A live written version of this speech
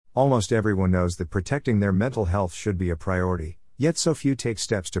Almost everyone knows that protecting their mental health should be a priority, yet so few take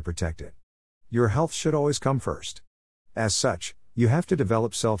steps to protect it. Your health should always come first. As such, you have to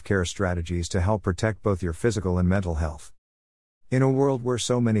develop self-care strategies to help protect both your physical and mental health. In a world where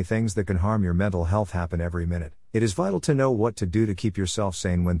so many things that can harm your mental health happen every minute, it is vital to know what to do to keep yourself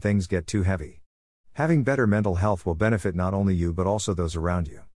sane when things get too heavy. Having better mental health will benefit not only you but also those around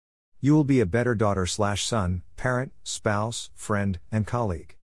you. You will be a better daughter/son, parent, spouse, friend, and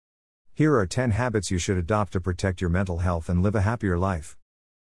colleague. Here are 10 habits you should adopt to protect your mental health and live a happier life.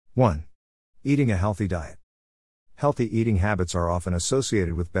 1. Eating a healthy diet. Healthy eating habits are often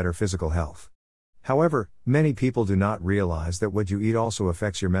associated with better physical health. However, many people do not realize that what you eat also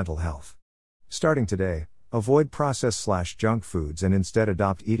affects your mental health. Starting today, avoid processed/junk foods and instead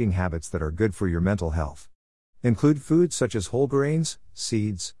adopt eating habits that are good for your mental health. Include foods such as whole grains,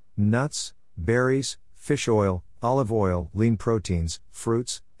 seeds, nuts, berries, fish oil, olive oil, lean proteins,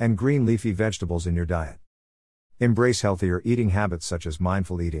 fruits, and green leafy vegetables in your diet. Embrace healthier eating habits such as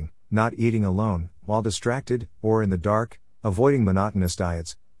mindful eating, not eating alone, while distracted, or in the dark, avoiding monotonous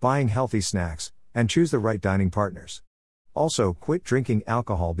diets, buying healthy snacks, and choose the right dining partners. Also, quit drinking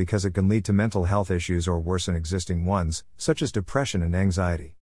alcohol because it can lead to mental health issues or worsen existing ones, such as depression and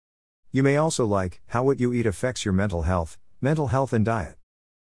anxiety. You may also like how what you eat affects your mental health and diet.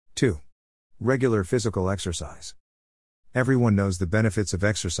 2. Regular physical exercise. Everyone knows the benefits of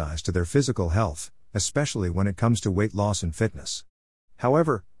exercise to their physical health, especially when it comes to weight loss and fitness.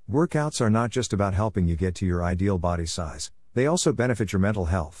 However, workouts are not just about helping you get to your ideal body size, they also benefit your mental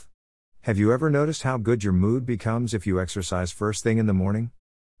health. Have you ever noticed how good your mood becomes if you exercise first thing in the morning?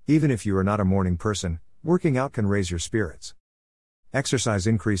 Even if you are not a morning person, working out can raise your spirits. Exercise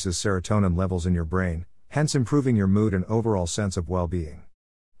increases serotonin levels in your brain, hence improving your mood and overall sense of well-being.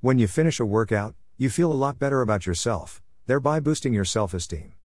 When you finish a workout, you feel a lot better about yourself, thereby boosting your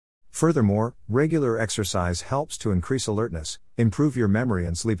self-esteem. Furthermore, regular exercise helps to increase alertness, improve your memory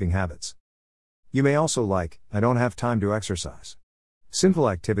and sleeping habits. You may also like, I don't have time to exercise. Simple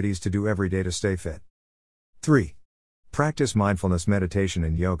activities to do every day to stay fit. 3. Practice mindfulness meditation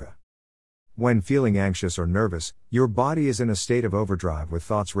and yoga. When feeling anxious or nervous, your body is in a state of overdrive with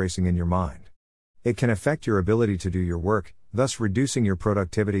thoughts racing in your mind. It can affect your ability to do your work, thus reducing your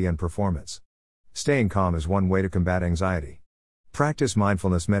productivity and performance. Staying calm is one way to combat anxiety. Practice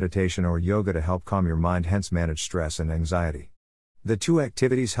mindfulness meditation or yoga to help calm your mind, hence manage stress and anxiety. The two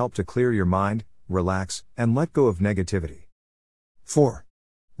activities help to clear your mind, relax, and let go of negativity. 4.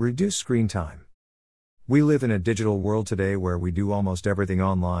 Reduce screen time. We live in a digital world today where we do almost everything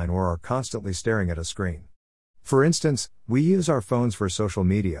online or are constantly staring at a screen. For instance, we use our phones for social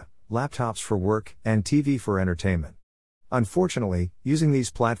media, laptops for work, and TV for entertainment. Unfortunately, using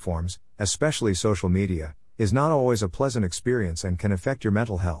these platforms, especially social media, is not always a pleasant experience and can affect your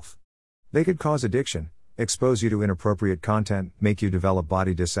mental health. They could cause addiction, expose you to inappropriate content, make you develop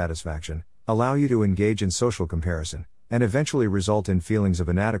body dissatisfaction, allow you to engage in social comparison, and eventually result in feelings of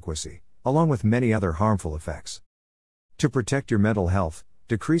inadequacy, along with many other harmful effects. To protect your mental health,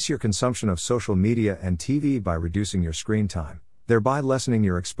 decrease your consumption of social media and TV by reducing your screen time, thereby lessening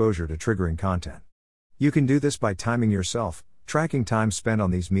your exposure to triggering content. You can do this by timing yourself, tracking time spent on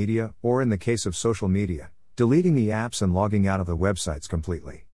these media, or in the case of social media, deleting the apps and logging out of the websites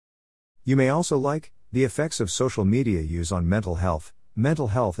completely. You may also like the effects of social media use on mental health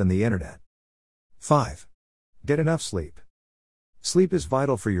and the internet. 5. Get enough sleep. Sleep is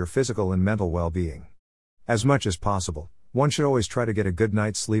vital for your physical and mental well-being. As much as possible, one should always try to get a good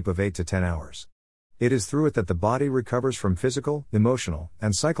night's sleep of 8 to 10 hours. It is through it that the body recovers from physical, emotional,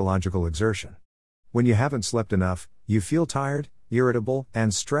 and psychological exertion. When you haven't slept enough, you feel tired, irritable,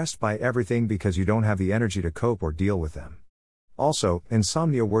 and stressed by everything because you don't have the energy to cope or deal with them. Also,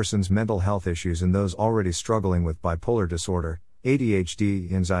 insomnia worsens mental health issues in those already struggling with bipolar disorder,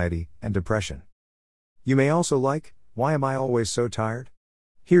 ADHD, anxiety, and depression. You may also like, why am I always so tired?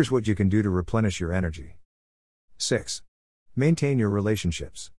 Here's what you can do to replenish your energy. 6. Maintain your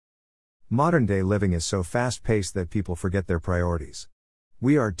relationships. Modern-day living is so fast-paced that people forget their priorities.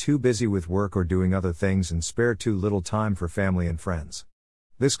 We are too busy with work or doing other things and spare too little time for family and friends.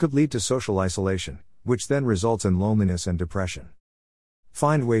 This could lead to social isolation, which then results in loneliness and depression.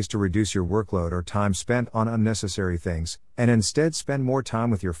 Find ways to reduce your workload or time spent on unnecessary things, and instead spend more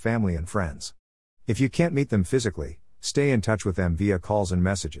time with your family and friends. If you can't meet them physically, stay in touch with them via calls and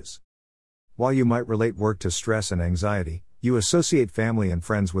messages. While you might relate work to stress and anxiety, you associate family and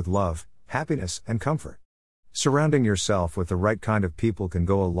friends with love, happiness, and comfort. Surrounding yourself with the right kind of people can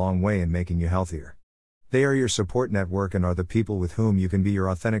go a long way in making you healthier. They are your support network and are the people with whom you can be your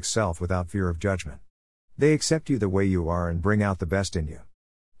authentic self without fear of judgment. They accept you the way you are and bring out the best in you.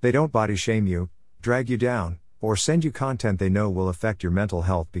 They don't body shame you, drag you down, or send you content they know will affect your mental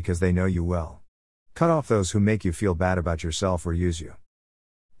health because they know you well. Cut off those who make you feel bad about yourself or use you.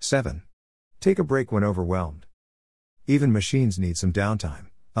 7. Take a break when overwhelmed. Even machines need some downtime,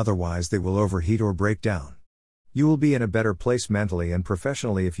 otherwise they will overheat or break down. You will be in a better place mentally and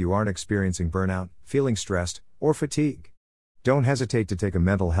professionally if you aren't experiencing burnout, feeling stressed, or fatigue. Don't hesitate to take a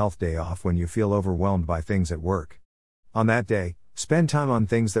mental health day off when you feel overwhelmed by things at work. On that day, spend time on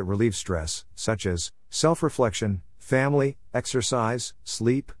things that relieve stress, such as self-reflection, family, exercise,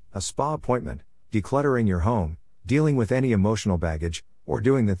 sleep, a spa appointment, decluttering your home, dealing with any emotional baggage, or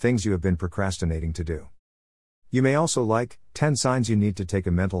doing the things you have been procrastinating to do. You may also like 10 signs you need to take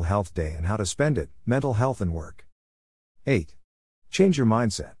a mental health day and how to spend it, mental health and work. 8. Change your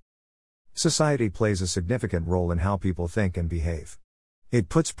mindset. Society plays a significant role in how people think and behave. It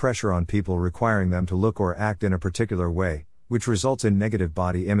puts pressure on people requiring them to look or act in a particular way, which results in negative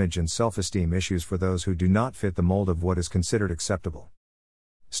body image and self-esteem issues for those who do not fit the mold of what is considered acceptable.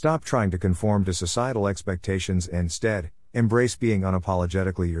 Stop trying to conform to societal expectations and instead, embrace being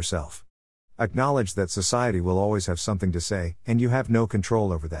unapologetically yourself. Acknowledge that society will always have something to say, and you have no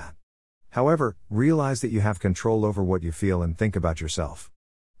control over that. However, realize that you have control over what you feel and think about yourself.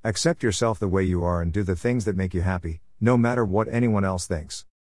 Accept yourself the way you are and do the things that make you happy, no matter what anyone else thinks.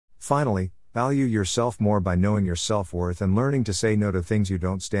 Finally, value yourself more by knowing your self-worth and learning to say no to things you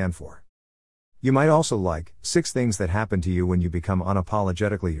don't stand for. You might also like 6 things that happen to you when you become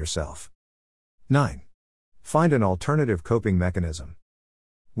unapologetically yourself. 9. Find an alternative coping mechanism.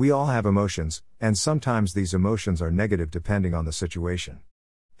 We all have emotions, and sometimes these emotions are negative depending on the situation.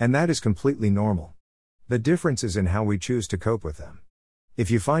 And that is completely normal. The difference is in how we choose to cope with them. If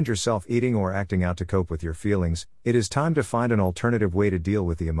you find yourself eating or acting out to cope with your feelings, it is time to find an alternative way to deal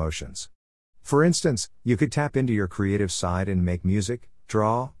with the emotions. For instance, you could tap into your creative side and make music,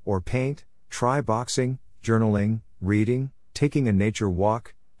 draw, or paint, try boxing, journaling, reading, taking a nature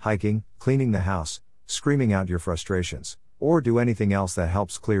walk, hiking, cleaning the house, screaming out your frustrations, or do anything else that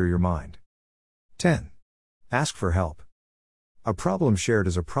helps clear your mind. 10. Ask for help. A problem shared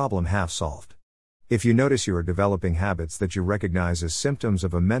is a problem half solved. If you notice you are developing habits that you recognize as symptoms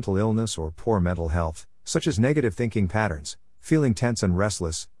of a mental illness or poor mental health, such as negative thinking patterns, feeling tense and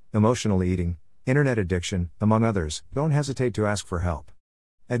restless, emotional eating, internet addiction, among others, don't hesitate to ask for help.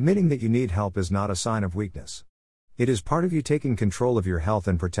 Admitting that you need help is not a sign of weakness. It is part of you taking control of your health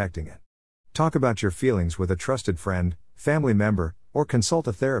and protecting it. Talk about your feelings with a trusted friend, family member, or consult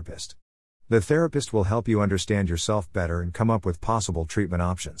a therapist. The therapist will help you understand yourself better and come up with possible treatment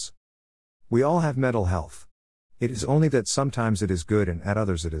options. We all have mental health. It is only that sometimes it is good and at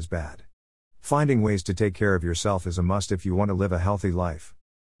others it is bad. Finding ways to take care of yourself is a must if you want to live a healthy life.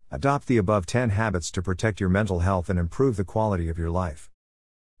 Adopt the above 10 habits to protect your mental health and improve the quality of your life.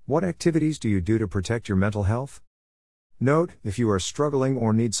 What activities do you do to protect your mental health? Note, if you are struggling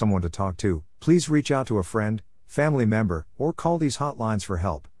or need someone to talk to, please reach out to a friend, family member, or call these hotlines for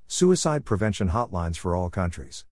help, suicide prevention hotlines for all countries.